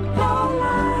 No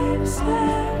lives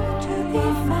left to be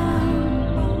found.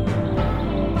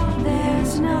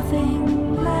 There's nothing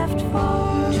left for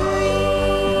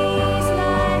trees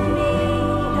like me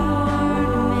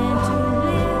aren't meant to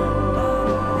live.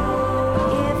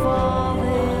 If all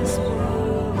this world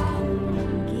can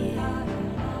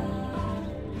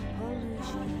give,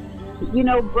 pollution. You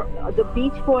know, the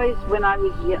Beach Boys, when I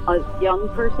was a young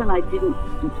person, I didn't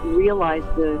realize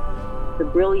the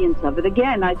brilliance of it.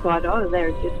 Again, I thought, oh,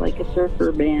 they're just like a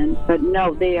surfer band. But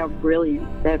no, they are brilliant.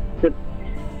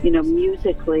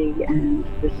 Musically and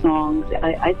the songs,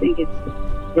 I think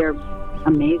they're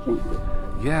amazing.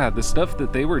 Yeah, the stuff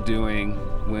that they were doing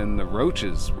when the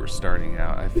Roaches were starting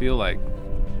out, I feel like,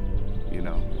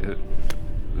 it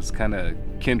was kind of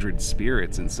kindred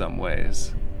spirits in some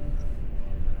ways.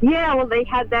 Yeah, well, they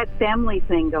had that family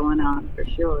thing going on for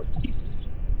sure.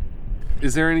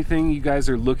 Is there anything you guys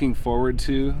are looking forward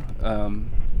to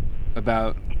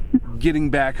about getting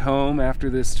back home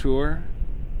after this tour?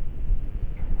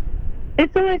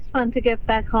 It's always fun to get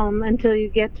back home until you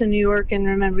get to New York and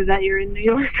remember that you're in New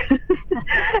York.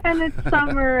 And it's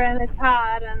summer and it's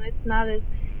hot and it's not as...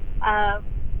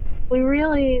 we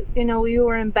really, we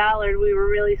were in Ballard. We were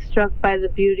really struck by the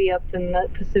beauty up in the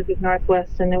Pacific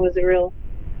Northwest, and it was a real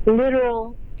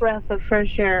literal breath of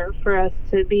fresh air for us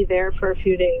to be there for a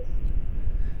few days.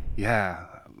 Yeah,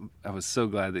 I was so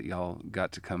glad that y'all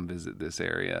got to come visit this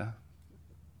area.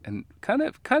 And kind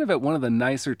of at one of the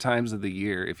nicer times of the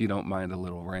year, if you don't mind a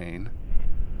little rain.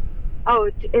 Oh,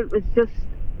 it was just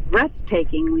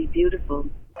breathtakingly beautiful.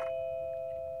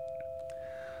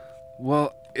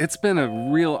 Well, it's been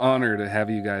a real honor to have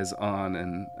you guys on,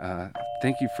 and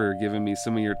thank you for giving me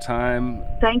some of your time.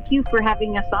 Thank you for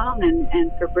having us on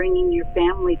and for bringing your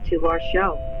family to our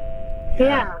show.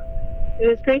 Yeah. It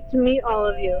was great to meet all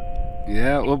of you.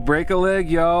 Yeah, well, break a leg,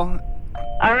 y'all.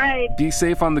 All right. Be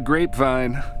safe on the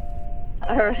grapevine.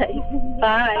 All right.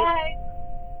 Bye. Bye.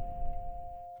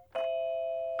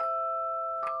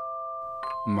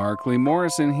 Mark Lee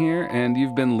Morrison here, and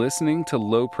you've been listening to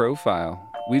Low Profile.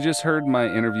 We just heard my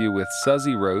interview with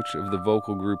Suzzy Roche of the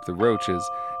vocal group The Roches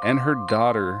and her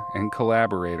daughter and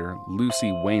collaborator,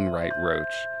 Lucy Wainwright Roche.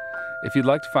 If you'd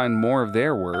like to find more of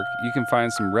their work, you can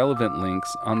find some relevant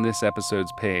links on this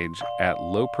episode's page at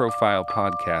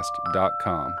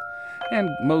lowprofilepodcast.com, and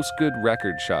most good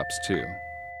record shops too.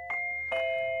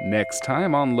 Next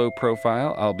time on Low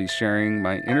Profile, I'll be sharing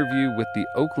my interview with the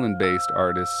Oakland-based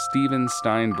artist Steven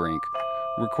Steinbrink,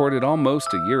 recorded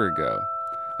almost a year ago.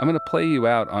 I'm going to play you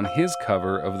out on his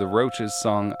cover of the Roches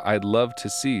song I'd Love to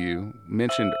See You,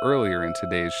 mentioned earlier in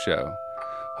today's show.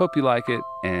 Hope you like it,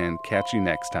 and catch you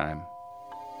next time.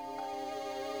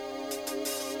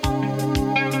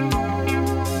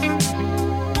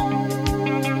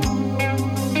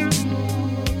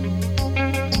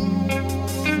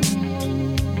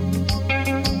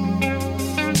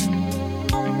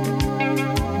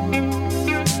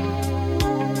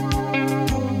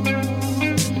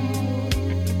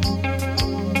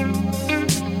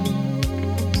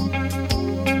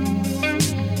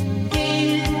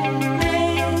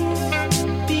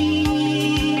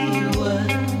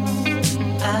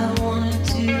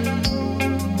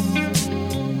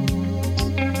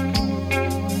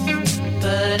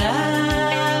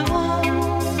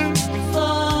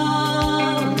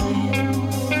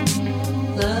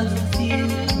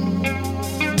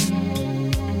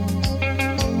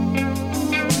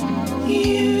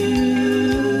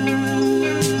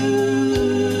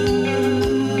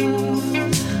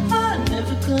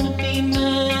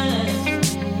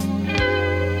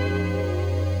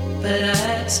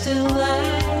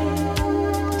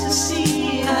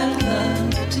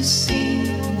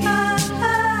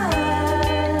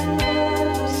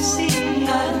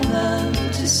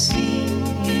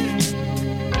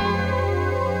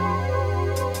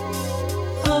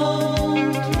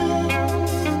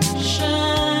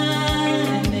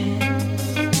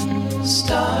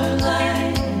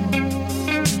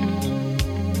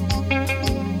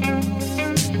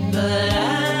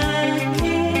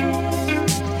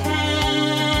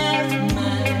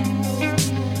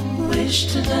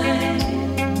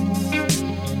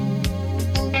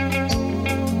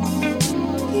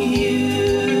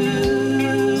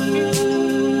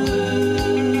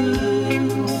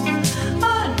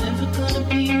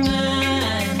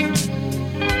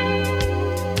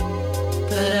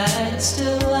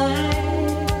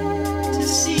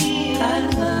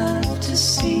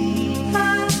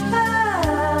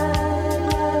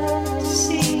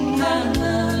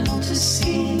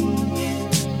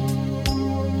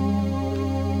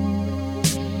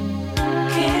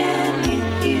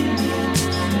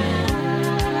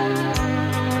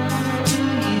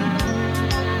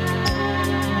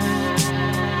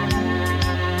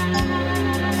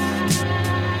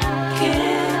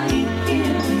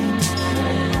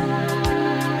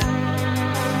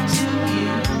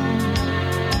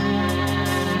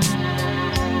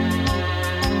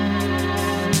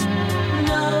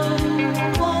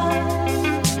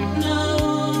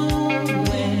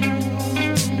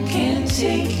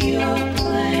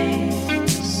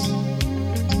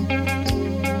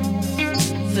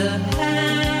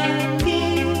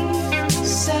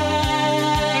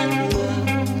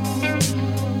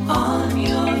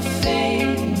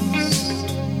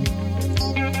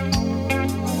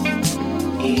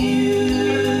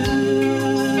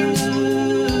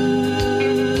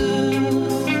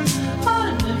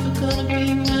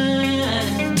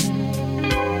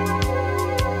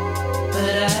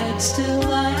 Still